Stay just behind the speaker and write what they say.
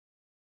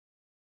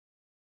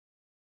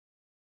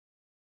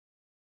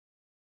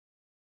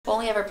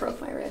Only ever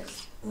broke my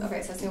wrist.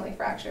 Okay, so that's the only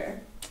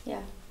fracture.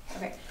 Yeah.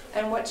 Okay,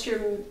 and what's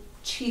your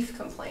chief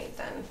complaint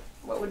then?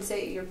 What would you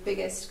say your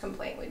biggest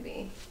complaint would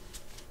be?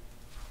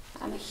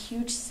 I'm a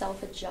huge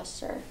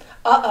self-adjuster.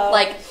 Uh-oh.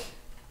 Like,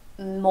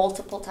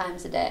 multiple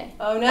times a day.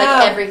 Oh no.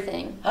 Like,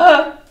 everything.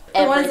 The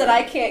Everything. ones that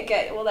I can't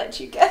get will let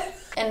you get.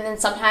 And then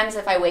sometimes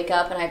if I wake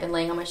up and I've been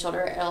laying on my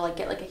shoulder, it'll like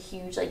get like a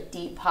huge like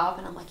deep pop,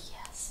 and I'm like,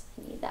 yes,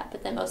 I need that.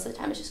 But then most of the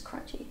time it's just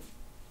crunchy,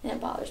 and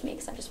it bothers me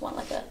because I just want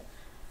to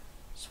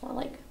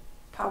like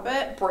Pop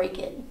it. break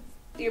it.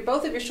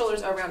 Both of your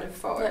shoulders are rounded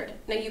forward.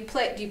 Now do you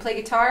play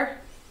guitar?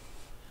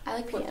 I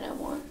like piano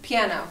more.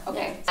 Piano.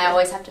 Okay. Yeah. I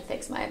always have to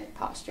fix my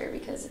posture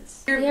because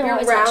it's You're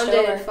always rounded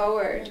hunched over.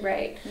 forward,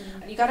 right?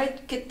 Mm-hmm. You gotta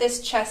get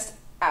this chest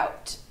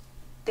out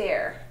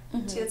there.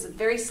 Mm-hmm. See, that's a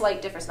very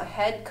slight difference. Now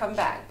head, come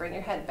back. Bring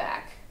your head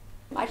back.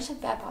 I just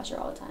have bad posture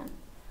all the time.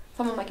 If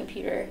I'm on my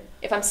computer,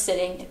 if I'm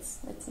sitting, it's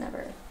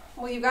never.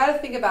 Well, you got to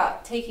think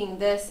about taking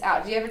this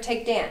out. Do you ever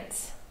take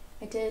dance?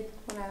 I did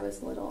when I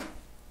was little.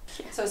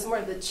 So it's more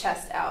of the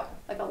chest out,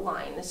 like a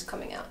line is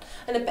coming out.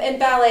 And in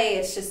ballet,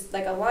 it's just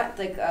like a line,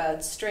 like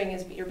a string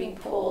is you're being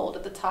pulled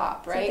at the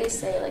top, right? Like they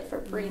say, like for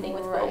breathing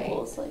with Right.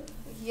 vocals, like.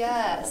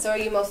 Yeah. So are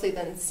you mostly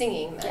then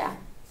singing? Then? Yeah,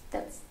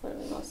 that's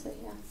literally mostly,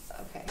 yeah.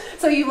 Okay.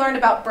 So you learned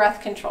about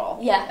breath control.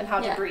 Yeah. And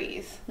how to yeah.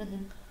 breathe.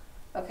 Mm-hmm.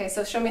 Okay.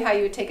 So show me how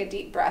you would take a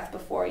deep breath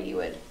before you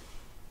would.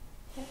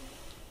 Yeah.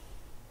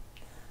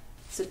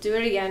 So do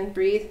it again.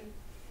 Breathe.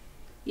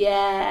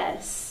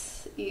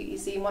 Yes. You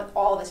see, you want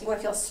all this. You want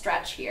to feel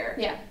stretch here.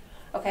 Yeah.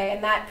 Okay,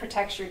 and that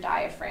protects your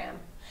diaphragm.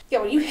 Yeah,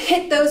 when you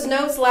hit those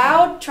notes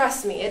loud,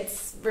 trust me,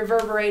 it's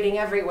reverberating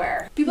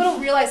everywhere. People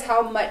don't realize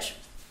how much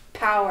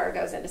power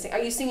goes into singing.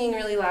 Are you singing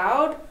really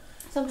loud?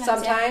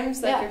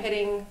 Sometimes, like yeah. you're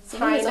hitting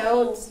Singing high is a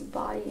notes. whole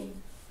body.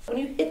 When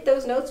you hit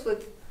those notes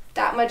with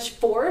that much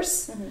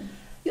force,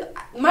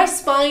 Mm-hmm. my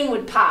spine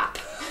would pop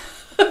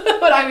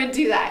when I would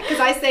do that, because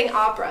I sang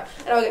opera.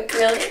 And I would go,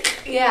 Really?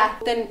 yeah.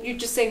 Then you're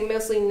just saying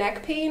mostly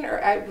neck pain,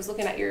 or I was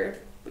looking at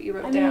what you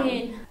wrote I down.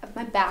 mean,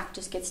 my back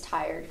just gets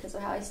tired because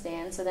of how I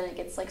stand, so then it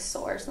gets like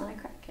sore, so then I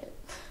crack it.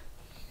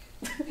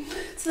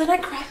 So then I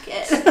crack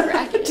it.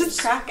 Crack it. Just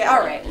crack it. All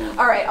right.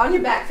 All right. On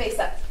your back, face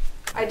up.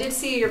 I did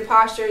see your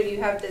posture.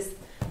 You have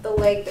the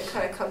leg that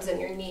kind of comes in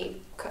your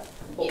knee.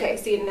 Okay.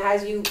 See, and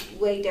as you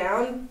lay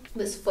down,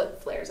 this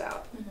foot flares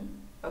out. Mm-hmm.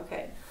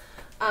 Okay.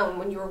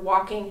 When you were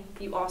walking,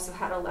 you also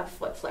had a left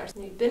foot flare.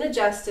 So you've been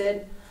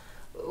adjusted.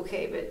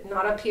 Okay, but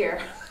not up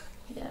here.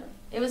 Yeah.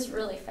 It was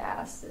really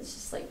fast. It's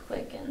just like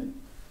quick and.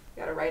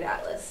 You got a right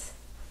atlas.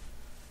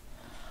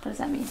 What does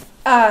that mean?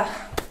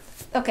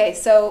 Okay,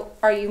 so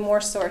are you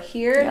more sore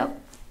here? Yep.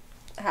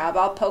 How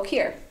about poke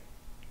here?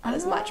 Not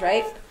as much,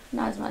 right?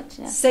 Not as much,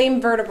 yeah.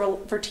 Same vertebral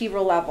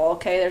level,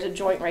 okay? There's a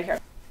joint right here.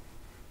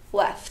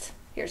 Left.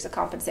 Here's the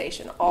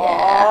compensation.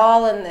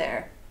 All in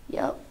there.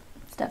 Yep.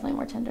 It's definitely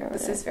more tender over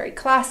This there. is very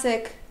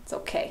classic. It's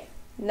okay.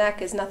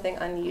 Neck is nothing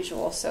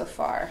unusual so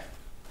far.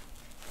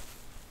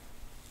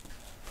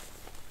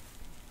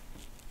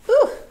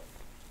 Ooh.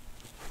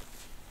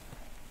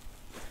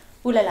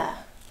 Ooh la la.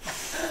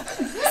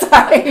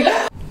 Sorry.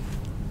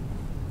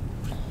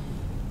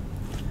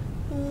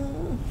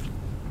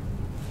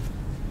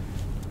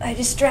 I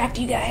distract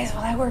you guys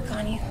while I work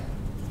on you.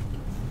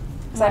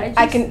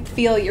 I can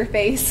feel your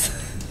face.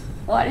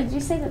 Why did you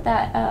say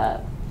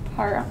that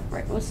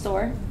part was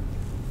sore?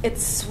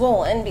 It's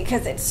swollen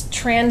because it's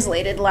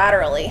translated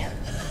laterally.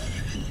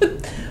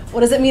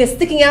 What does it mean? It's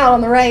sticking out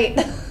on the right.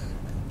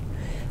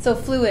 So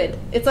fluid.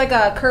 It's like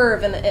a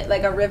curve and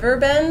like a river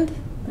bend.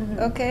 Mm-hmm.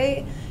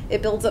 Okay?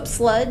 It builds up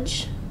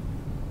sludge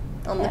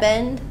on the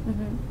bend.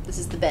 Mm-hmm. This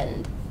is the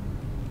bend.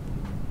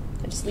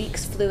 It just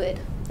leaks fluid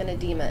and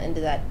edema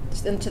into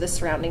the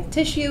surrounding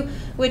tissue,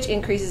 which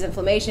increases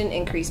inflammation,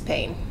 increased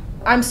pain.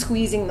 I'm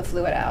squeezing the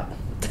fluid out.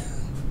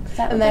 Is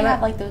that And what then they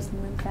have, like those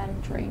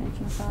lymphatic drainage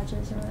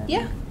massages or whatever?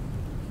 Yeah.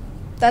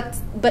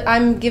 But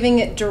I'm giving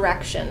it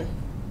direction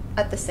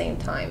at the same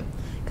time,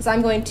 because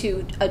I'm going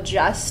to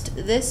adjust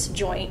this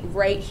joint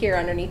right here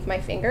underneath my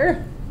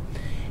finger,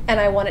 and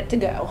I want it to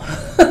go.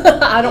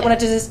 I don't want it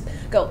to just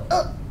go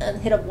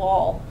and hit a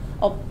wall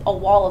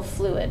of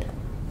fluid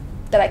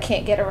that I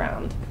can't get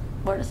around.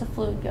 Where does the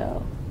fluid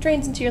go?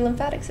 Drains into your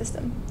lymphatic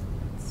system.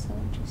 That's so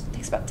interesting. It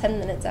takes about 10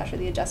 minutes after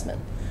the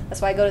adjustment.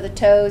 That's why I go to the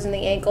toes and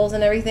the ankles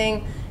and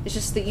everything. It's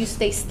just that you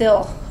stay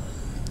still.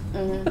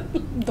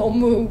 Mm-hmm. Don't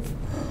move.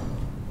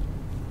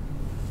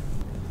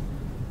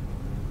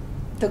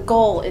 The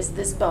goal is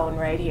this bone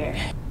right here.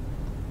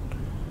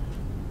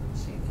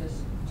 She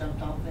just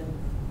jumped off in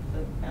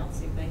the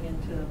bouncy thing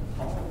into the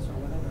falls or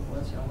whatever it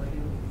was y'all were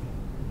doing.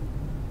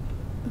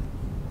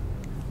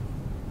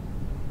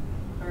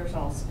 Hers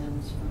all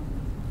stems from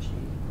she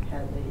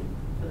had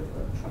the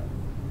truck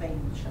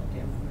vein shut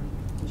down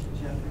when she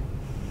was younger.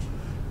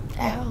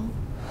 Ow.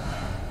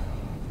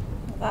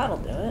 Well, that'll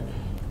do it.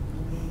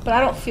 But I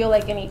don't feel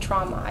like any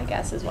trauma, I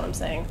guess, is what I'm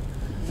saying.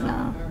 No.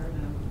 Her,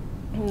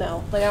 no.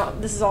 No,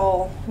 like this is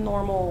all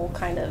normal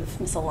kind of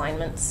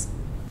misalignments.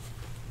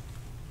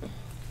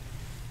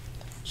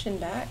 Chin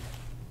back.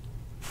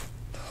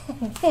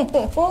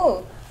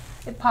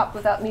 It popped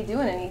without me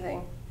doing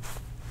anything.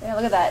 Yeah,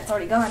 look at that. It's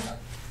already gone.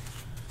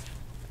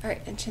 All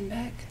right, and chin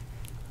back.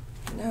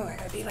 No, I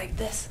gotta be like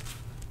this.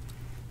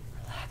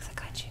 Relax, I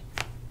got you.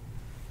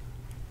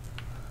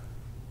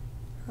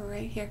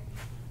 Right here.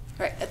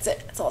 All right, that's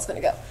it. That's all it's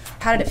gonna go.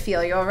 How did it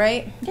feel? You all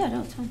right? Yeah,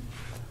 no, it's fine.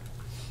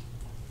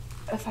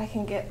 If I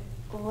can get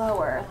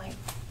lower, like,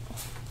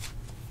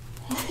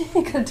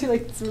 you gotta do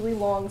like this really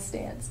long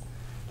stance.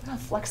 Look how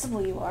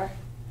flexible you are.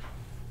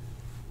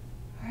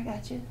 I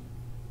got you.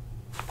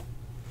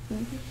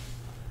 Mm-hmm.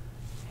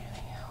 There we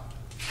go.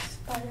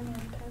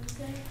 Spider-Man pose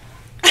there.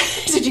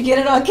 Did you get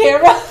it on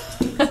camera?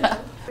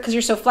 Because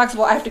you're so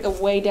flexible, I have to go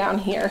way down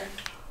here.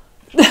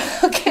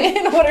 Okay,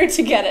 in order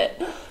to get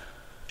it.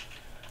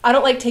 I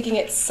don't like taking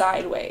it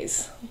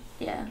sideways.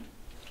 Yeah.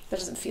 That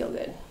doesn't feel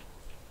good.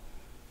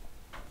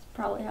 It's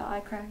probably how I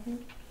crack it.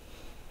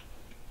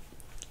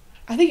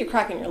 I think you're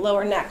cracking your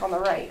lower neck on the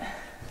right.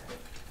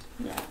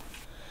 Yeah.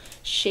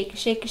 Shake,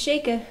 shake,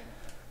 shake.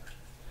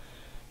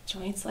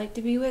 Joints like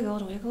to be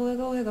wiggled. Wiggle,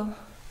 wiggle, wiggle.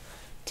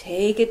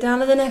 Take it down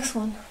to the next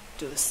one.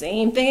 Do the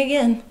same thing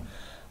again.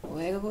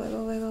 Wiggle,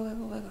 wiggle, wiggle,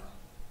 wiggle, wiggle.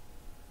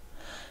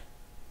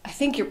 I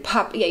think you're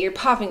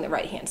popping the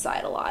right hand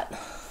side a lot.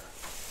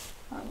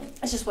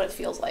 That's just what it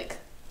feels like.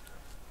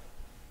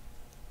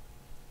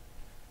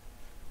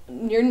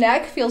 Your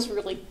neck feels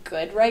really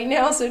good right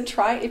now, so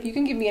try, if you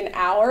can give me an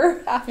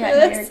hour after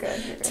this, you're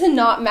good. to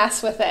not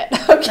mess with it,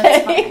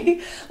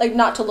 okay? Like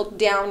not to look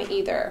down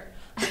either.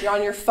 If you're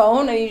on your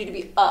phone, I need you to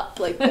be up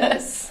like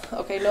this.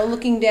 Okay, no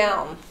looking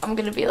down. I'm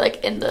gonna be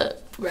like in the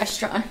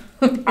restaurant.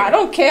 I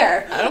don't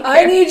care. I don't care.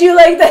 I need you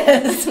like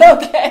this,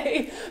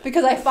 okay?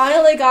 Because I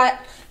finally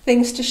got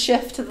things to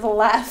shift to the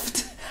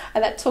left,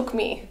 and that took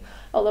me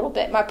a little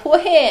bit. My poor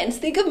hands.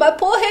 Think of my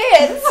poor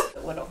hands.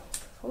 Little.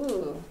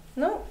 Ooh.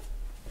 No.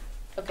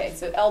 Okay,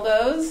 so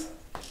elbows.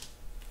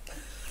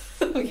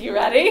 You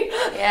ready?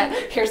 Yeah.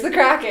 Here's the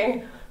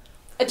cracking.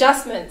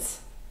 Adjustments.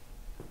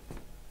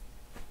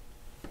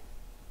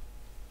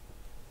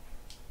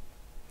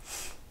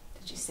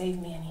 Did you save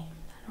me any?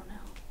 I don't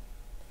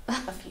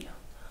know. A few.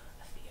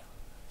 A few.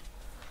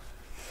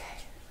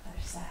 Okay,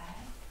 other side.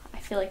 I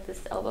feel like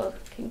this elbow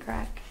can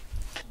crack.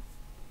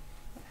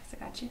 Yes,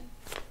 I got you.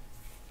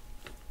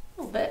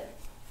 A little bit.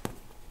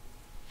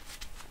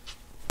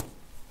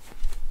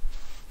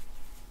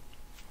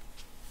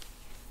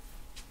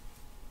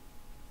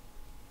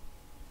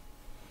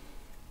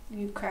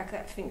 You crack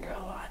that finger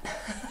a lot.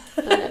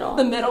 The middle.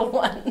 The middle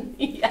one.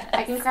 Yes.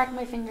 I can crack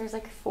my fingers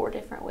like 4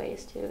 different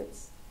ways too.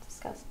 It's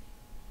disgusting.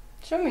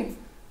 Show me.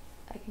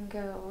 I can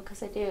go,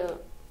 because I do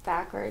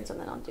backwards and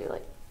then I'll do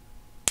like...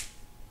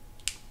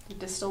 The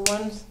distal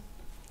ones.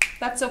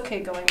 That's okay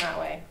going that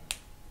way.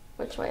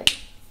 Which way?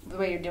 The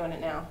way you're doing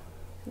it now.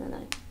 And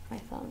then my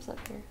thumb's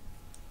up here.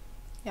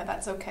 Yeah,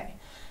 that's okay.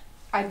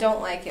 I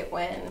don't like it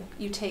when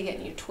you take it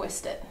and you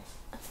twist it.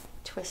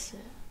 Twist it.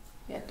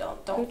 Yeah,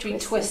 don't Who be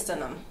twists twisting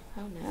them.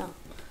 Oh no.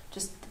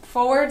 Just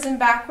forwards and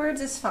backwards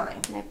is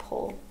fine. And I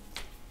pull.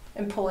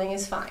 And pulling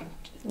is fine.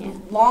 Yeah.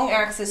 Long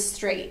axis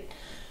straight.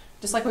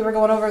 Just like we were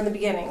going over in the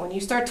beginning. When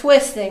you start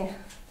twisting,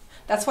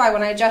 that's why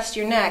when I adjust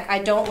your neck, I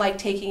don't like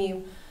taking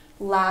you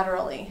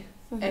laterally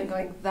and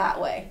going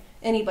that way.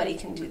 Anybody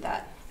can do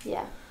that.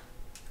 Yeah.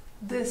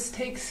 This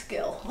takes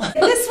skill.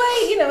 This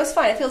way, you know, it's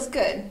fine. It feels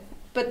good.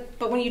 But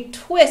when you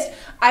twist,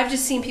 I've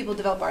just seen people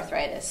develop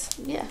arthritis.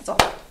 Yeah. That's all.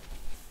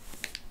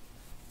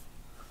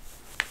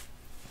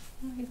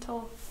 You can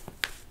tell.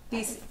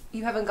 These,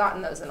 you haven't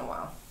gotten those in a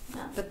while.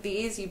 No. But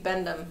these, you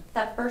bend them.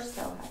 That first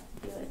toe has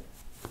to do it.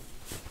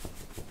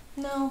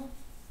 No.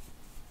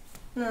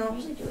 I No.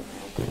 usually do it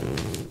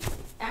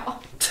now. Ow.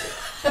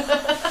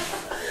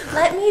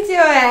 Let me do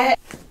it.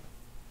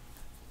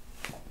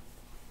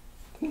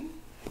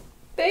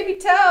 Baby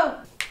toe.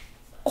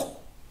 Oh.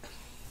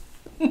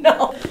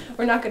 No,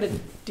 we're not going to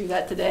do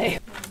that today.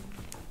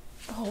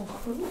 Oh.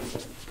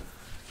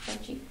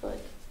 Crunchy foot.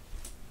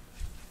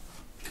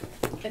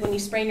 And when you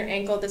sprain your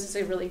ankle, this is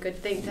a really good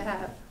thing to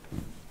have.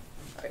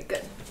 Very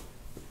good.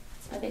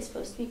 Are they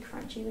supposed to be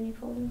crunchy when you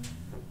pull them?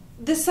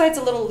 This side's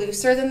a little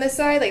looser than this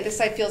side. Like this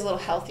side feels a little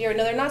healthier.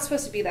 No, they're not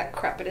supposed to be that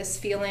crepitus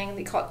feeling.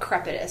 They call it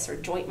crepitus or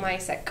joint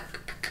mice. That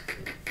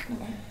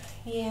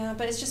yeah,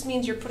 but it just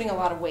means you're putting a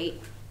lot of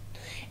weight.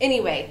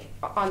 Anyway,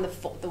 on the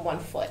one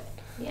foot.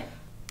 Yeah.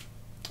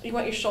 You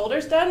want your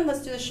shoulders done?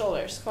 Let's do the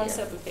shoulders. Go on, Yeah.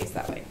 sit up and face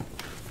that way.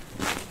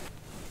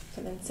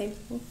 So then same.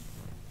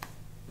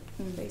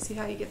 Okay, see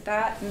how you get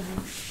that?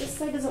 This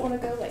side doesn't want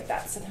to go like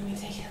that, so then we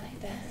take it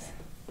like this.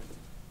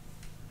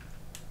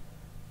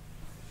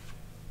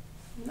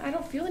 I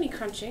don't feel any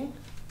crunching.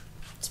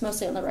 It's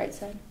mostly on the right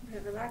side. I'm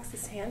going to relax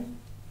this hand.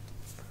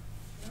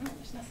 No,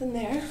 there's nothing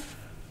there.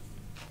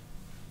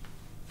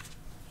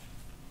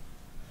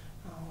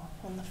 Oh,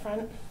 on the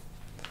front.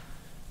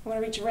 I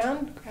want to reach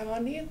around, grab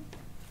onto you.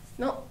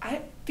 No,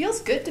 it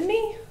feels good to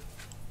me.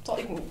 So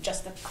you can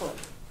adjust the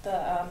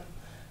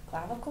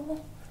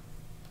clavicle.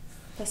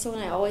 That's the one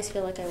I always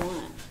feel like I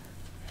want.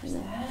 There's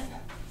that.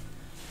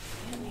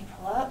 Let me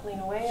pull up, lean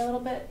away a little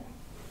bit.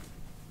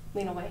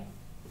 Lean away.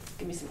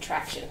 Give me some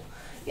traction.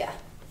 Yeah.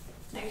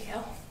 There you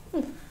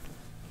go.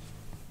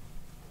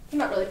 I'm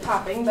not really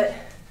popping, but it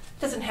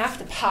doesn't have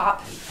to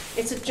pop.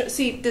 It's a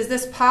see. Does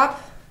this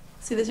pop?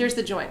 See this? Here's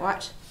the joint.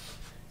 Watch.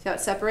 See how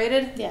it's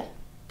separated? Yeah.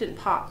 Didn't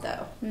pop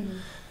though. Mm-hmm.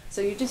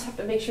 So you just have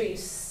to make sure you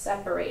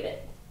separate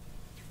it.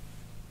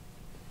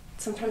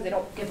 Sometimes they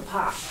don't give a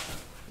pop.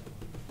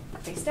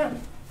 Face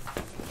down.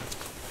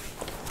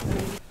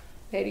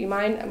 Okay, do you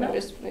mind? I'm gonna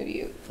just move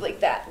you like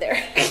that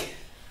there.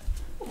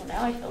 Well,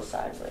 now I feel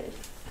sideways.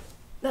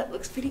 That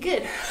looks pretty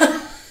good.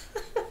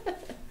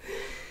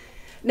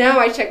 Now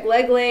I check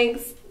leg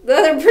lengths.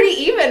 They're pretty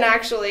even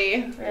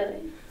actually.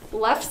 Really?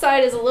 Left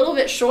side is a little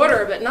bit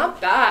shorter, but not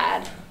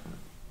bad.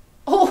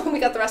 Oh, we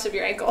got the rest of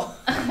your ankle.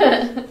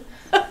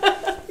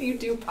 You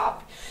do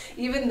pop.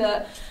 Even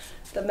the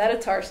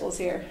metatarsals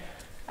here.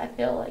 I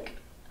feel like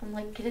I'm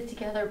like, get it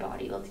together,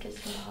 body. Let's get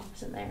some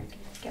pops in there and get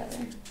it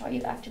together. Why are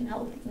you acting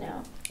healthy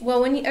now?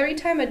 Well, every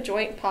time a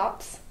joint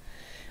pops,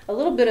 a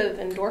little bit of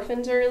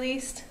endorphins are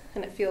released,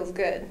 and it feels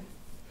good.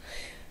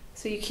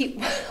 So you keep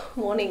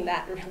wanting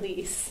that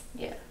release.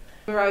 Yeah.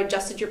 Remember I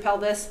adjusted your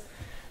pelvis?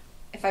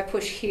 If I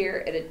push here,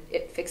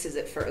 it fixes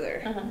it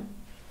further. Uh-huh.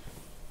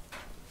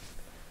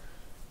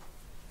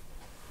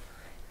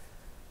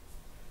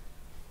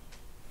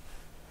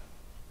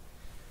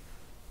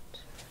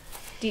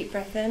 Deep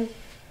breath in.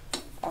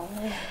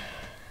 Oh.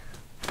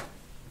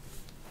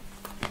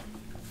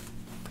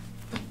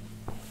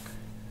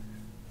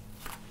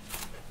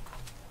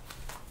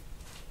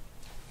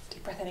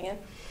 Deep breath in again.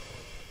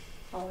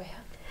 All the way up.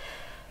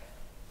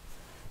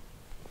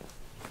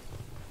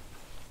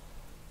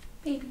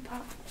 Baby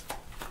pop.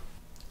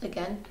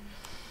 Again.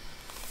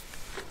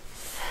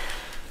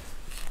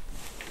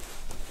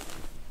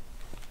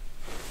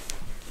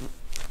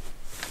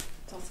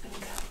 That's all it's gonna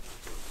go.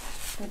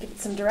 I'm gonna give it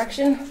some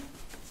direction.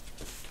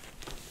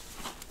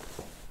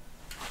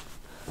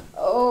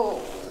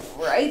 Oh,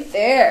 right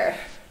there.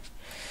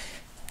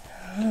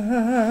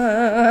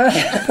 I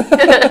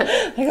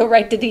go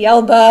right to the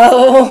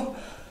elbow.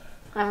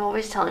 I'm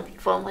always telling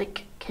people, I'm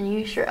like, can you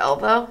use your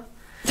elbow?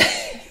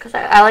 Because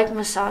I like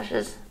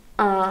massages.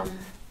 And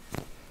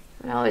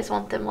I always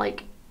want them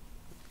like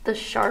the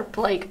sharp,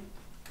 like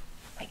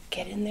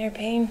Get in there,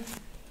 pain.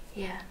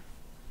 Yeah.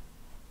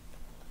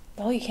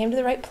 Well, you came to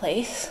the right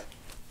place.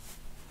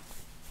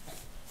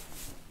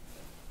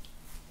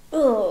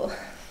 Ugh.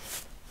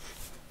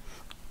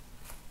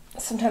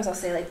 Sometimes I'll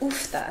say like,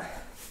 oofta.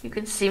 You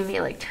can see me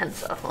like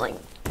tense up, like.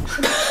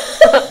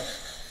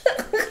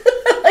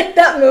 Like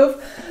that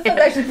move. That's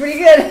actually pretty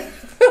good.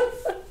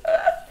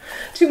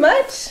 Too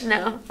much?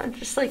 No, I'm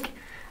just like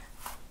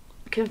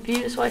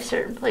confused why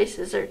certain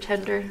places are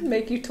tender.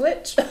 Make you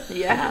twitch.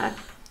 Yeah.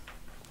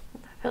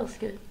 That feels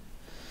good.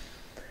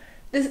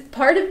 This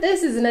part of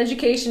this is an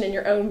education in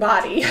your own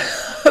body.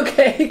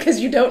 Okay? Because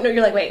you don't know.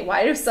 You're like, wait,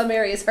 why do some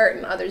areas hurt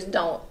and others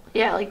don't?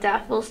 Yeah, like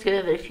that feels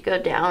good, but if you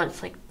go down,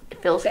 it's like,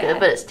 it feels Bad. good,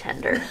 but it's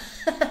tender.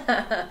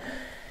 Yeah.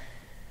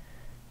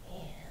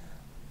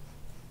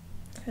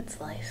 It's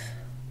life.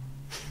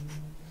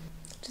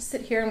 Just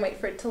sit here and wait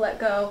for it to let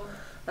go.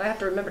 I have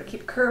to remember to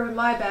keep curving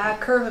my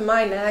back, curving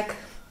my neck.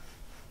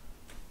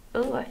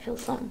 Oh, I feel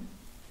something.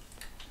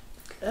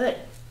 Good.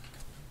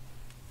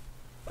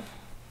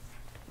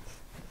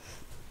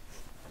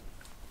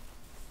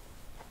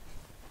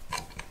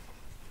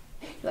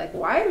 You're like,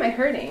 why am I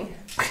hurting?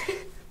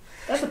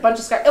 That's a bunch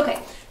of scar. Okay,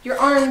 your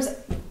arms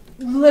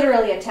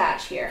literally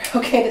attach here.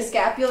 Okay, the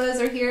scapulas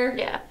are here.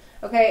 Yeah.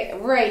 Okay,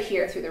 right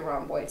here through the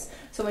rhomboids.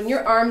 So when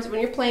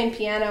you're playing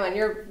piano and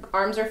your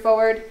arms are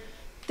forward,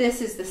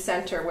 this is the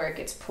center where it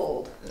gets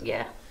pulled.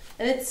 Yeah.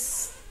 And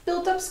it's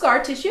built up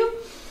scar tissue.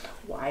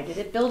 Why did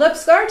it build up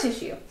scar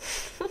tissue?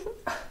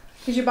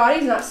 Because your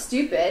body's not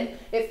stupid.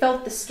 It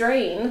felt the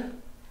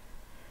strain,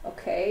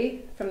 okay,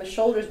 from the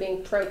shoulders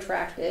being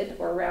protracted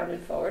or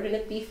rounded forward, and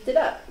it beefed it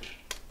up.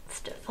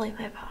 It's definitely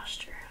my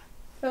posture.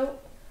 So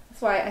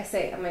that's why I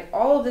say, I'm like,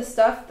 all of this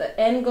stuff, the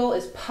end goal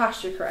is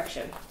posture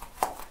correction.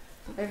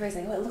 Everybody's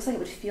like, well, it looks like it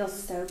would feel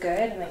so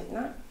good. I'm like,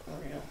 not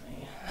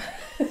really.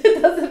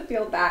 It doesn't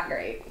feel that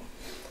great.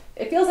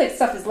 It feels like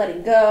stuff is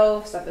letting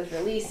go, stuff is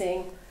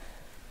releasing.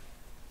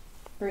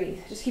 Breathe.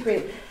 Just keep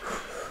breathing.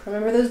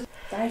 Remember those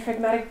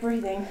diaphragmatic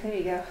breathing. There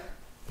you go.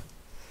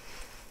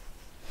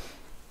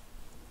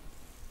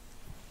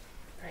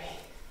 Breathe.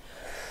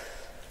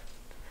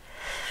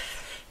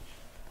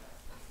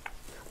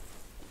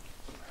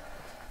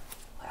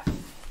 Left.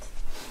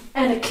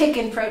 And a kick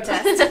in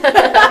protest.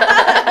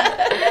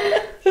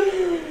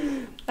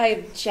 I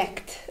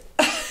object.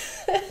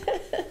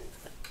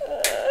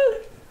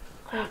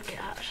 Oh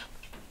gosh.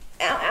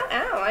 Ow, ow,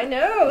 ow, I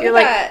know.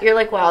 You're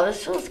like, wow,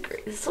 this feels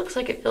great. This looks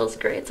like it feels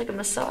great. It's like a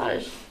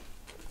massage.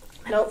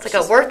 Nope. It's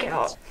like a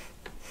workout.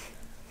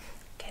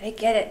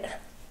 Get it.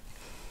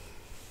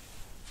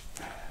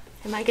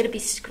 Am I gonna be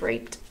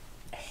scraped?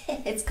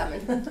 It's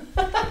coming.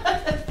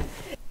 I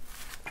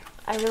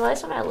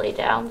realize when I lay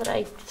down that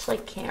I just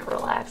like can't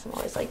relax. I'm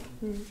always like,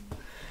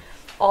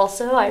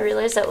 Also, I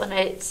realize that when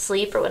I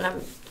sleep or when I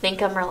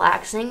think I'm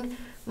relaxing,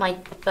 my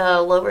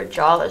lower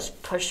jaw is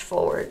pushed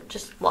forward,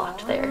 just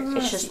locked there.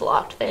 It's just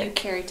locked there. You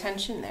carry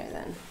tension there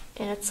then.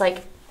 And it's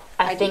like,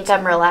 I think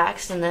I'm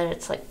relaxed, and then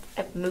it's like,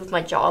 I move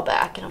my jaw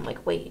back, and I'm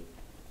like, wait.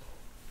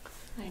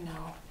 I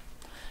know.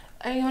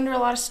 Are you under a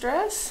lot of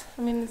stress?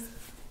 I mean,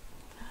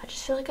 I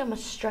just feel like I'm a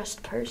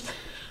stressed person,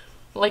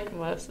 like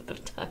most of the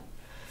time.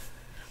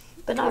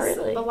 But not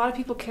really. A lot of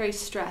people carry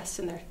stress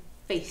in their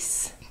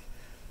face.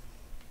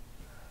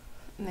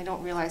 And they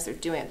don't realize they're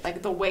doing it.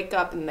 Like, they'll wake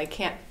up and they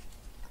can't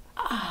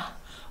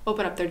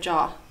open up their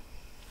jaw.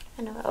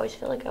 I know, I always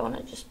feel like I want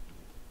to just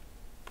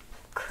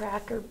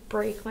crack or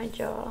break my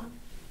jaw.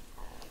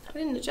 I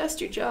didn't adjust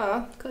your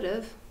jaw. Could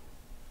have.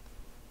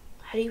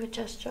 How do you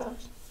adjust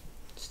jaws?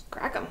 Just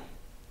crack them.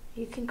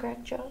 You can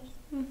crack jaws?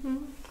 Mm-hmm.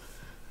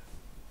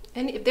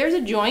 And if there's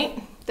a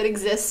joint that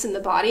exists in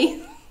the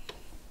body,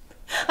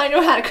 I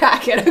know how to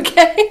crack it,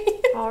 okay?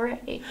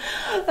 Already.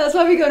 That's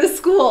why we go to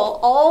school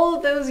all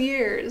of those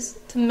years,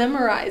 to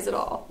memorize it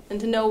all and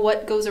to know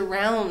what goes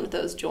around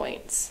those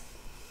joints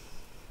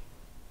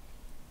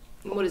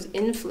and what is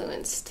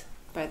influenced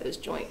by those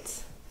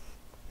joints.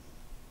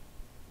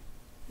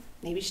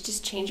 Maybe you should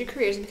just change your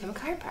careers and become a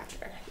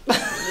chiropractor.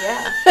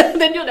 Yeah.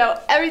 Then you'll know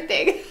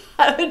everything,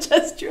 how to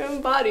adjust your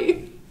own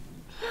body.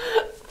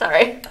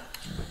 Sorry.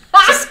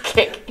 Just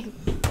kicking.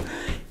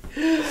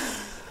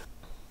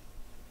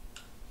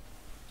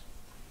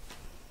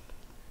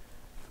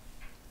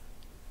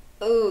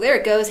 Oh, there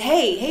it goes.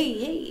 Hey, hey,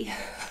 hey.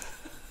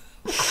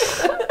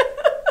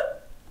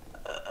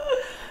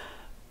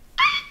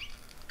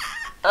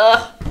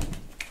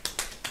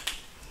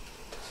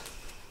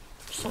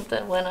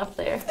 Something went up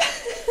there.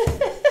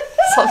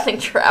 Something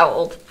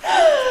traveled.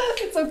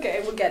 It's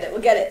okay. We'll get it. We'll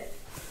get it.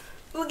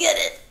 We'll get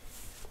it.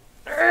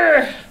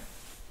 Urgh.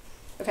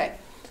 Okay.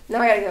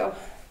 Now I gotta go.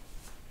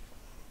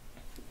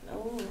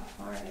 Oh,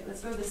 all right.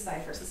 Let's go this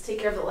side first. Let's take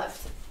care of the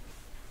left.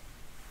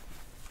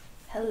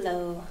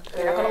 Hello.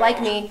 You're not gonna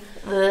like me.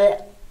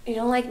 Blech. You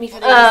don't like me for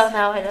this.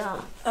 No, I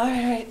don't. All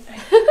right.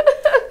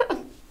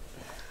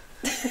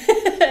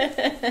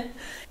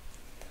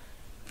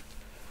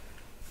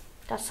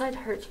 That side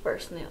hurts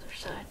worse than the other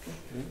side.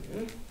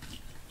 Mm-hmm.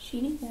 She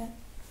knew that.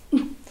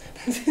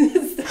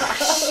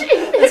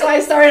 That's why I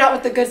started out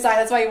with the good side.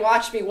 That's why you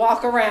watched me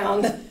walk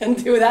around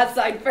and do that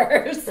side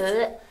first.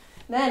 Blech.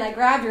 Then I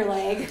grabbed your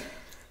leg.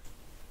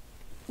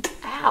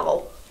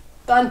 Ow.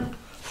 Done.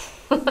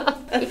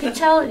 You can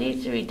tell it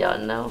needs to be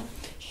done, though.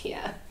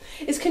 Yeah.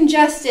 It's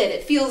congested.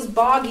 It feels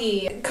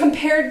boggy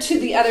compared to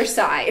the other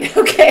side.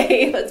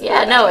 Okay.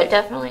 Yeah, no, it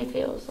definitely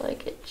feels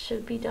like it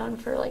should be done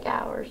for like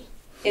hours.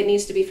 It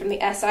needs to be from the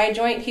SI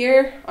joint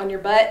here on your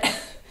butt,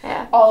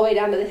 Yeah. all the way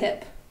down to the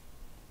hip.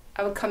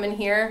 I would come in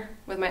here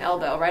with my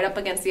elbow right up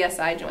against the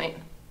SI joint.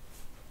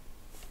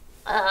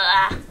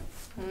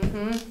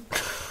 Mm-hmm.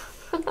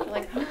 You're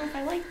like, I don't know if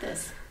I like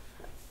this.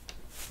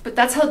 But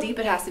that's how deep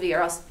it has to be,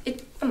 or else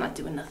I'm not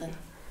doing nothing.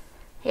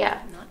 Yeah.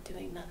 I'm not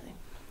doing nothing.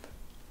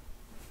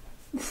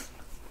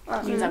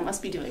 Well, that means I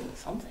must be doing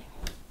something.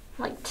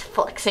 Like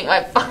flexing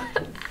my butt.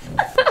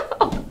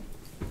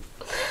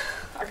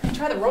 I can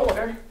try the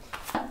roller.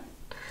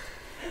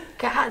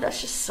 God, that's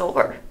just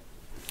sore.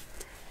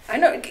 I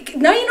know.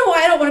 Now you know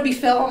why I don't want to be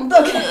filmed.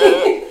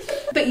 Okay.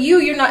 But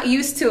you're not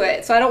used to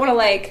it, so I don't want to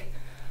like.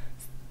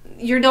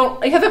 You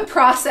haven't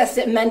processed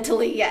it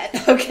mentally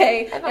yet,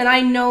 okay? And I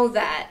know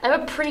that. I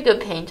have a pretty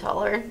good pain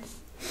tolerance.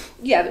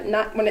 Yeah, but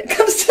not when it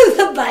comes to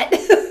the butt.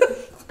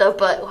 The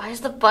butt. Why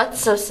is the butt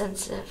so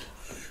sensitive?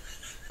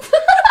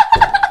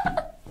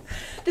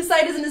 This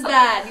side isn't as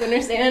bad. You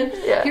understand?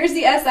 Yeah. Here's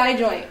the SI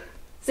joint,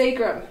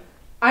 sacrum.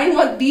 I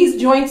want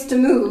these joints to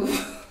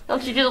move.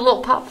 Don't you do the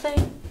little pop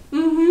thing?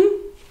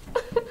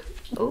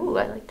 Mm-hmm. Ooh,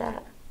 I like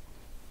that.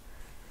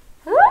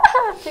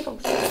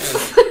 Tickles.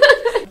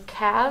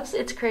 Calves,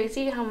 it's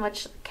crazy how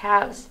much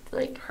calves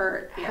like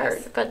Hurt.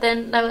 But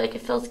then like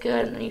it feels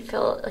good, and then you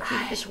feel like you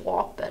just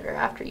walk better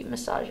after you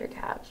massage your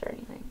calves or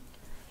anything.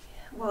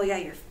 Well, yeah,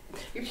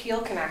 your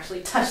heel can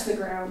actually touch the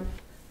ground.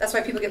 That's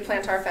why people get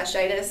plantar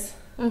fasciitis.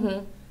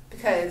 Mm-hmm.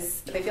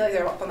 Because they feel like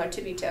they're up on their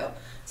tippy toe.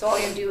 So all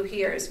you do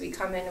here is we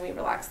come in and we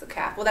relax the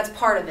calf. Well, that's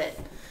part of it.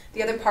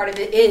 The other part of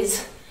it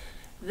is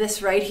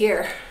this right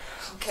here.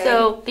 Okay.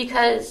 So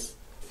because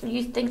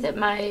you think that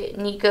my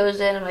knee goes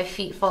in and my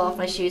feet fall off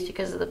my shoes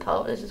because of the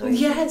pelvis, is what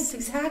you're saying? Yes,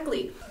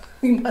 exactly.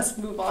 We must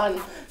move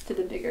on to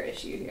the bigger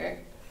issue here.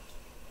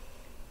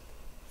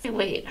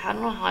 Wait, I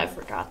don't know how I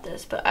forgot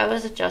this, but I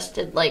was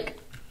adjusted like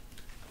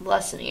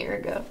less than a year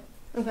ago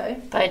Okay.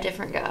 by a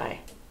different guy.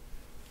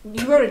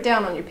 You wrote it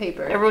down on your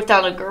paper. I wrote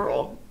down a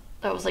girl.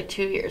 That was like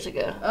 2 years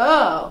ago.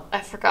 Oh.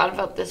 I forgot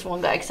about this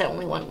one guy because I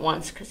only went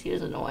once because he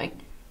was annoying.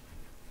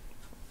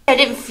 I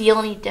didn't feel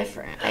any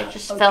different. I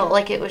just felt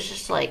like it was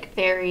just like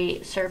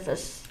very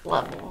surface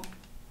level.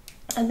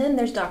 And then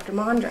there's Dr.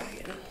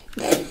 Mondragon.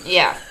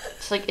 Yeah,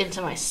 it's like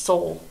into my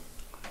soul.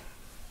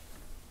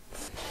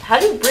 How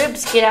do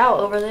ribs get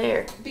out over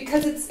there?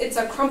 Because it's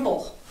a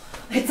crumple.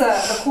 It's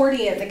a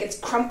accordion that gets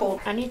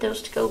crumpled. I need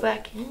those to go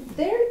back in.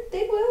 They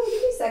will.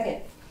 Give me a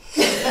second.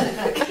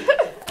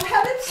 I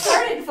haven't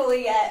started fully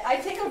fully yet. I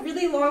take a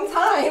really long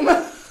time.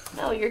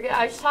 No, you're good.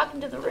 I was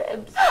talking to the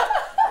ribs.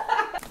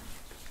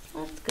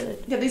 That's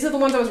good. Yeah, these are the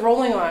ones I was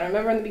rolling on.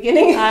 Remember in the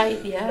beginning?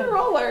 Yeah. The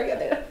roller.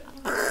 Yeah,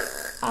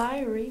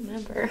 I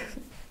remember.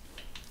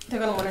 they're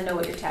gonna want to know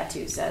what your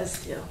tattoo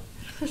says too,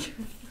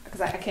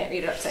 because I can't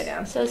read it upside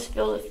down. It says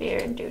feel the fear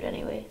and do it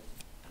anyway.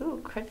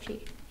 Ooh,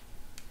 crunchy.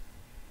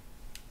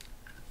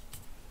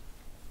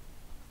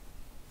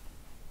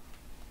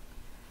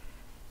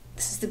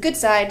 This is the good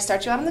side.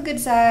 Start you out on the good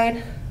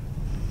side.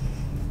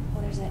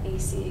 Oh, there's that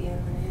AC again.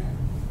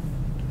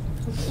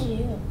 What can you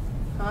do?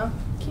 Huh?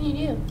 What can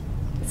you do?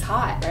 It's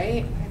hot,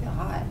 right? I feel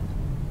hot.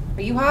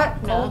 Are you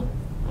hot? Cold? No,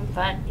 I'm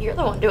fine. You're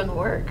the one doing the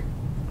work.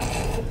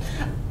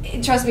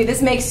 Trust me,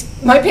 this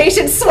makes my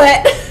patients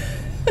sweat.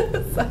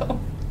 So.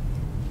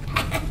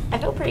 I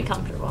feel pretty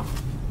comfortable.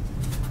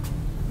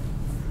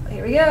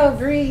 Here we go,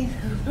 breathe.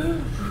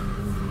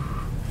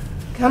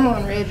 Come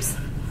on, ribs.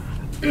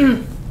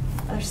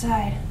 Other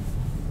side.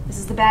 This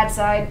is the bad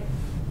side.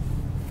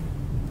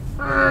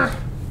 You're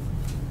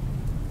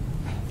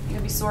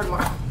gonna be sore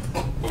tomorrow.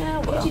 Yeah,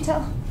 well. Can't you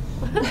tell?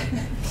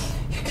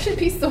 You're gonna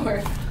be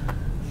sore.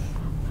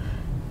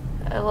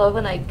 I love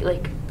when I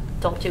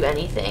don't do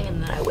anything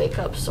and then I wake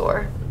up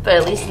sore. But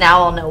at least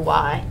now I'll know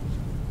why.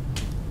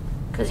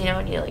 Because you know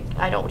when you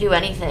I don't do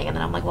anything and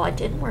then I'm like, well, I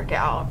didn't work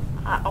out.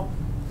 Ow.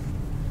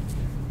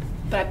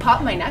 But I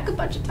popped my neck a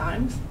bunch of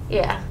times.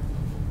 Yeah.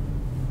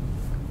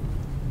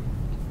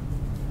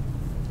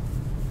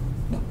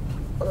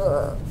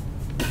 There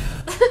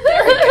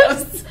it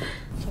goes. It's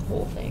the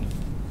whole thing.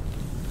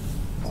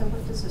 So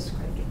what does this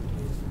scraping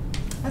do?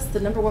 That's the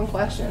number one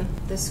question.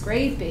 The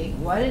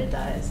scraping, what it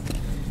does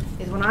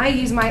is when I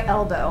use my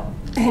elbow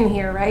in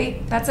here,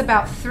 right? That's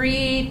about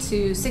 3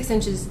 to 6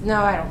 inches.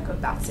 No, I don't go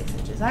about 6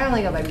 inches. I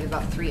only go maybe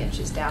about 3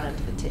 inches down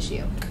into the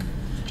tissue.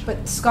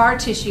 But scar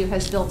tissue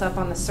has built up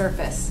on the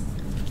surface.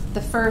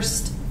 The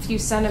first few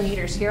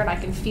centimeters here, and I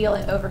can feel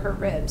it over her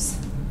ribs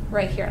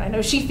right here. And I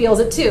know she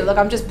feels it too. Look,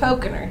 I'm just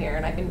poking her here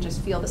and I can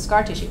just feel the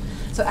scar tissue.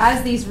 So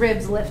as these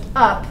ribs lift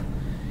up,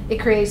 it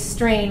creates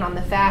strain on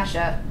the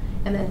fascia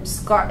and then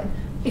scar.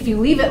 If you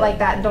leave it like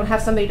that and don't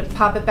have somebody to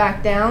pop it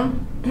back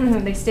down,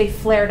 they stay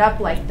flared up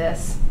like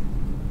this.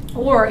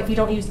 Or if you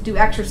don't do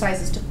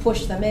exercises to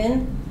push them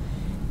in,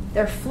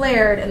 they're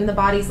flared and the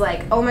body's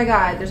like, oh my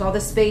God, there's all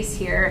this space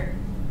here.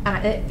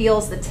 And it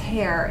feels the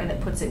tear and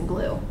it puts in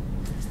glue.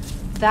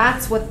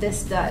 That's what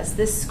this does.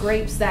 This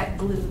scrapes that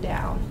glue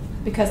down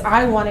because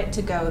I want it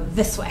to go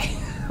this way,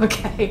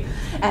 okay?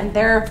 And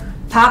they're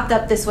popped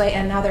up this way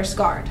and now they're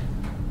scarred.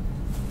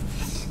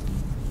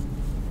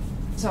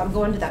 So I'm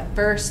going to that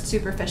first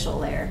superficial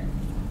layer,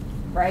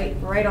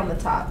 right on the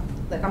top.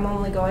 Like I'm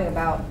only going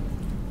about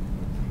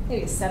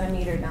maybe a 7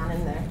 meter down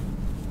in there.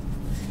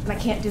 And I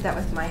can't do that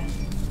with my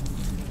hand.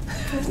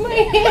 It's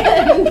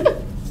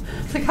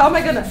like, how am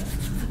I gonna?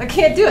 I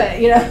can't do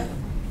it, you know?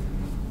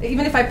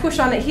 Even if I push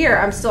on it here,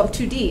 I'm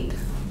too deep.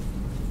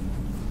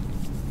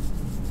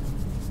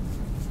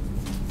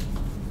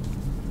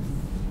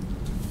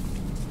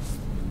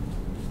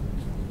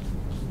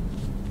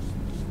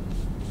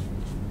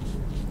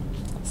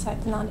 This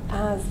side's not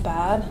as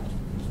bad.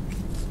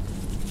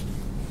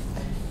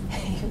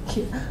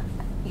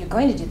 You're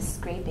going to do the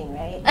scraping,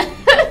 right?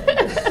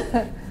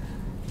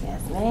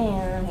 Yes,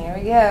 ma'am. Here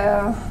we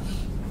go.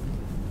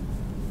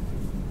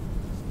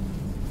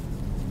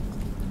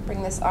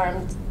 Bring this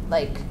arm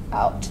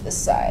out to the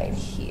side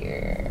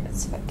here.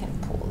 Let's see if I can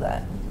pull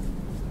that.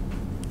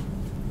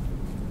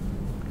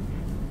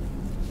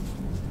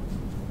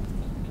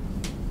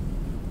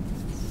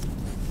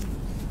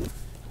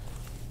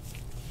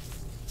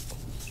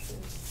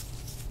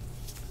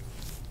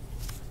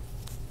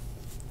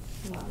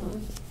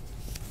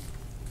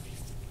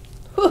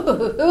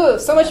 Ooh,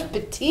 so much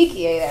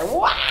petechiae there.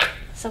 Wow.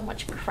 So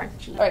much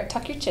crunchy. All right,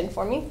 tuck your chin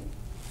for me.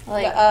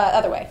 Like, The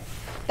other way.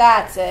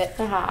 That's it.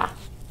 aha.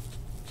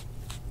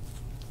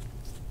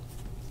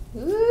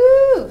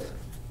 Ooh.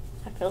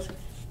 That feels good.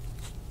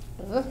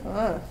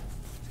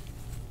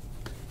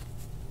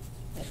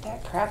 Get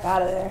that crap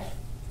out of there.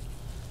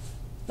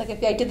 Like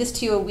if I did this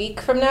to you a week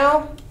from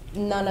now,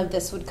 none of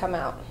this would come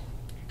out.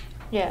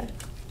 Yeah.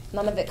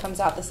 None of it comes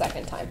out the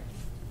second time.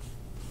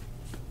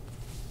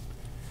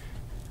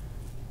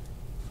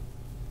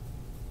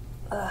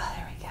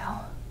 There we go.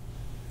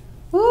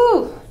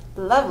 Woo!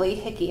 Lovely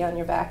hickey on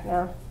your back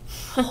now.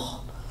 I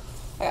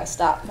gotta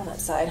stop on that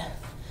side.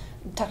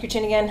 Tuck your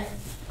chin again.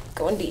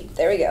 Going deep.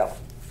 There we go.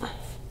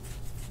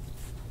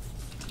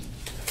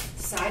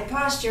 Side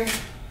posture.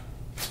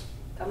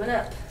 Coming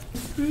up.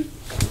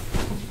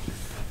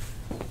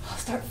 I'll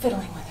start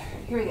fiddling with her.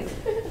 Here we go.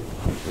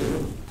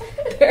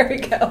 There we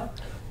go.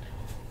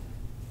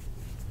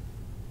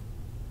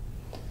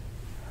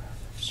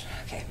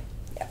 Okay.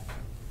 Yep.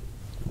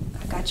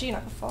 I got you. You're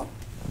not gonna fall.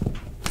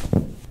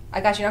 I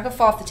got you. You're not gonna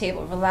fall off the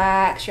table.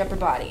 Relax your upper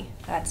body.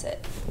 That's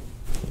it.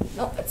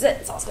 Nope, that's it.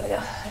 That's all it's gonna go.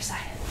 Other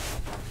side.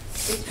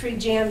 It's pretty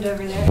jammed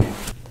over there.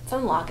 Let's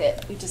unlock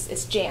it.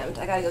 It's jammed.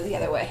 I gotta go the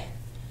other way.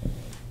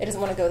 It doesn't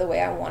want to go the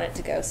way I want it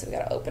to go, so we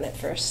gotta open it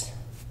first.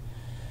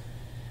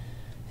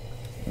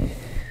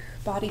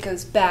 Body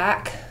goes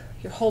back.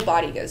 Your whole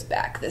body goes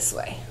back this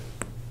way.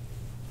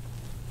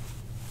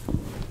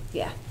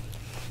 Yeah.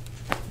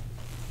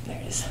 There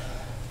it is.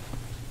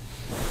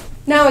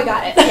 Now we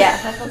got it.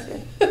 Yeah, that feels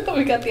good.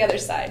 We got the other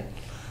side.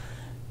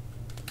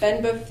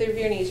 Bend both of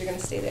your knees. You're going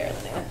to stay there,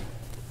 Elena.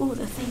 Ooh,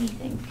 the thingy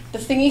thing. The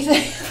thingy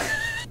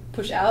thing.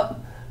 Push out.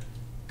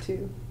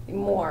 2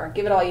 more.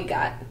 Give it all you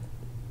got.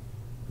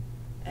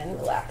 And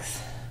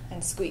relax.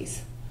 And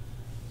squeeze.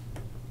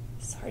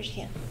 As hard as you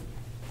can.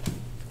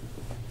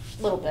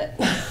 A little bit.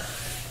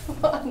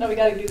 No, we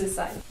got to do this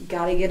side. You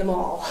got to get them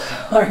all.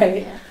 All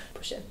right. Yeah.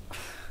 Push in.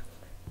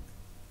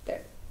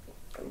 There.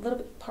 A little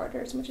bit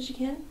harder as much as you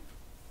can.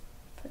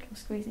 Like I'm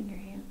squeezing your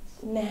hands.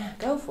 Nah,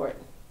 go for it.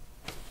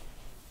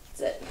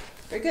 That's it.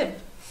 Very good.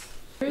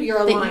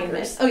 Your The alignment.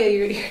 ears. Oh yeah,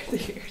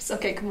 the ears.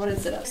 Okay, come on and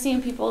sit up. I've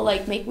seen people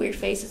like make weird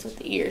faces with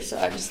the ears, so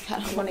I just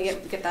kind of Want to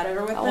get that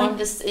over with? I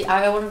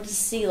wanted to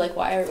see like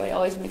why everybody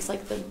always makes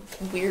like the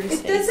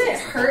weirdest It faces. doesn't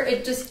hurt.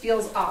 It just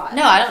feels odd.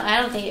 No,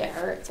 I don't think it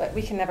hurts. But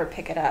we can never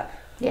pick it up.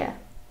 Yeah.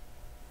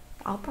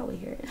 I'll probably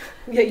hear it.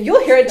 Yeah,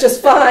 you'll hear it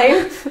just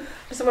fine.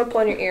 Just I'm gonna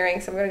pull on your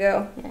earrings. I'm gonna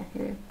go. Yeah,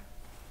 here.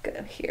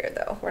 Go here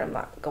though, where I'm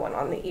not going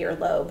on the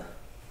earlobe.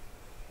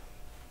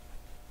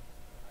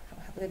 I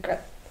don't have a good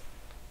grip.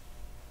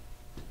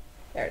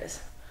 There it is.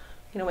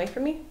 You gonna wait for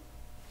me?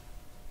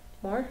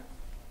 More?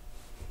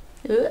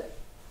 There's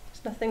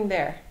nothing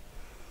there.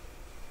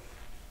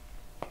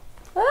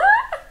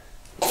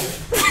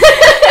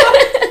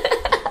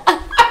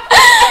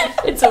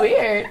 It's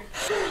weird.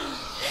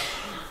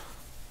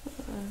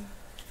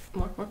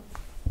 More.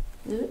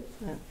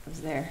 That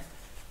was there.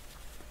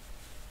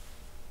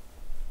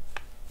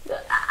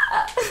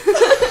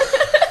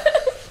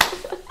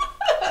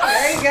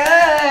 Very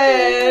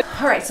good.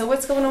 All right, so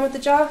what's going on with the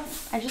jaw?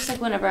 I just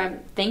like whenever I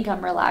think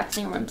I'm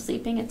relaxing or when I'm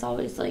sleeping, it's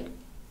always like,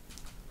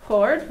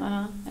 Forward.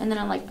 and then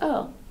I'm like,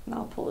 oh, and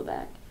I'll pull it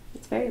back.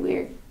 It's very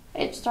weird.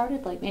 It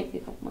started like maybe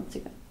a couple months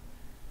ago.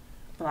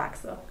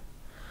 Relax though.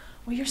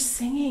 Well, you're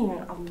singing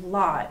a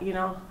lot, you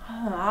know.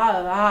 You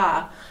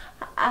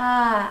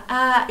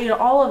know,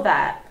 all of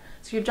that.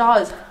 So your jaw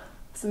is,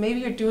 so maybe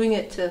you're doing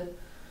it to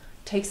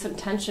take some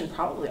tension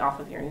probably off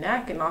of your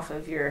neck and off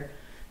of your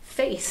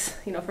face,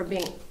 you know, for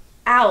being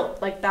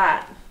out like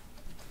that.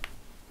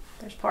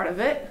 There's part of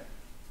it.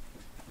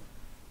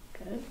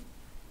 Good.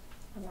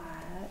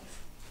 Relax.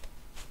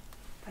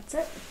 That's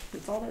it.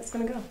 That's all that's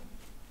gonna go.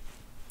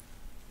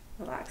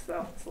 Relax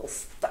though. It's a little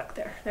stuck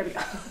there. There we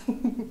go.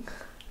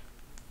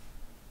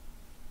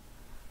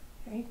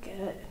 Very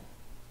good.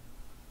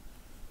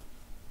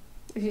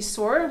 Is you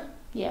sore?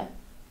 Yeah.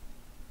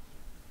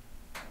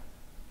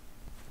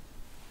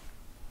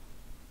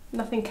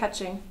 Nothing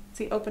catching.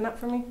 See, open up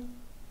for me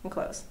and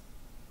close.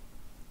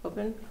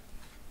 Open,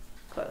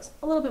 close.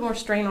 A little bit more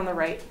strain on the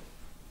right.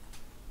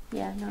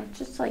 Yeah, no, it's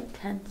just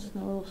like tense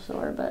and a little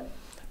sore, but.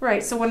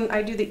 Right, so when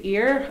I do the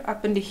ear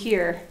up into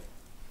here,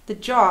 the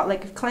jaw,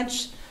 like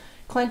clench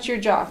your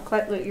jaw,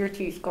 let your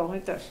teeth go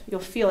like this. You'll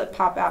feel it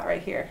pop out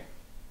right here.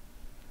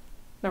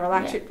 Now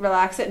relax,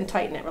 relax it and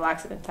tighten it.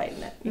 Relax it and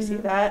tighten it. You see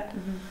that?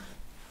 Mm-hmm.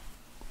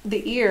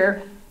 The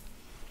ear,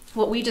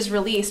 what we just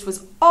released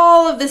was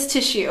all of this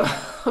tissue,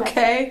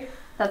 okay?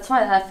 That's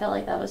why I feel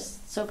like that was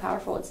so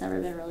powerful. It's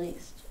never been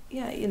released.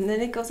 Yeah, and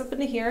then it goes up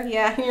into here.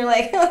 Yeah, and you're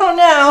like, oh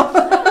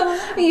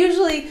no.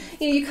 Usually,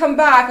 you come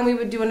back and we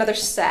would do another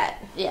set.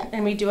 Yeah.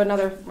 And we do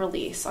another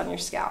release on your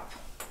scalp.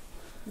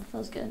 It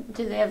feels good.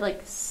 Do they have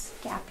like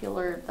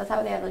scapular, that's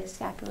how they have like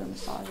scapular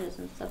massages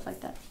and stuff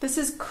like that? This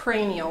is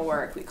cranial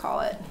work, we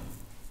call it.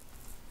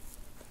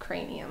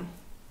 Cranium.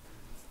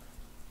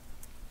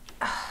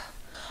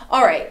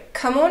 All right,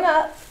 come on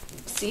up.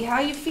 See how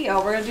you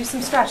feel. We're going to do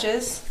some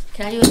stretches.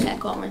 Can I do a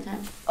neck one more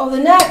time? Oh, the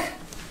neck.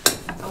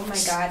 Oh my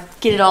God.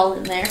 Get it all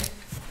in there.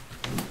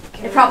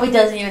 It probably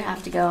doesn't even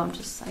have to go. I'm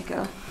just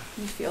psycho.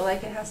 You feel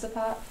like it has to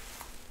pop?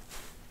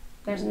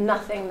 There's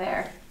nothing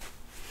there.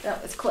 No,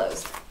 it's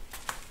closed.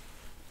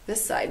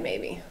 This side,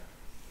 maybe.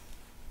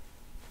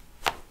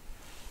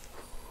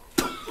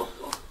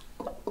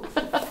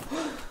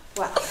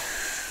 Wow.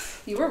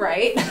 You were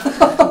right.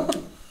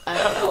 I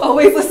don't know.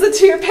 Always listen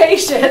to your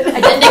patient. I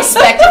didn't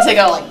expect it to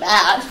go like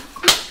that.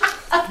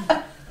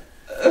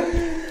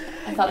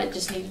 I thought it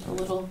just needed a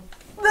little.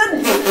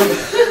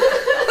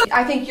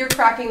 I think you're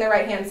cracking the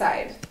right hand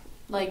side.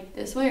 Like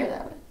this way or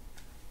that way?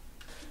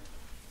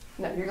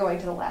 No, you're going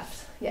to the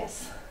left.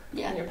 Yes.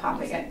 Yeah. And you're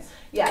popping it.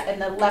 Yeah,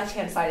 and the left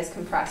hand side is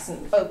compressed,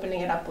 and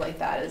opening it up like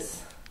that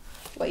is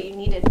what you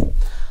needed.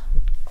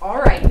 All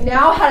right,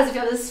 now how does it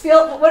feel? Does this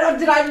feel? What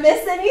did I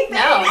miss anything?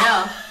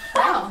 No.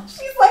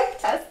 She's like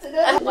testing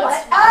it.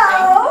 What's What?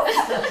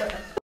 Oh.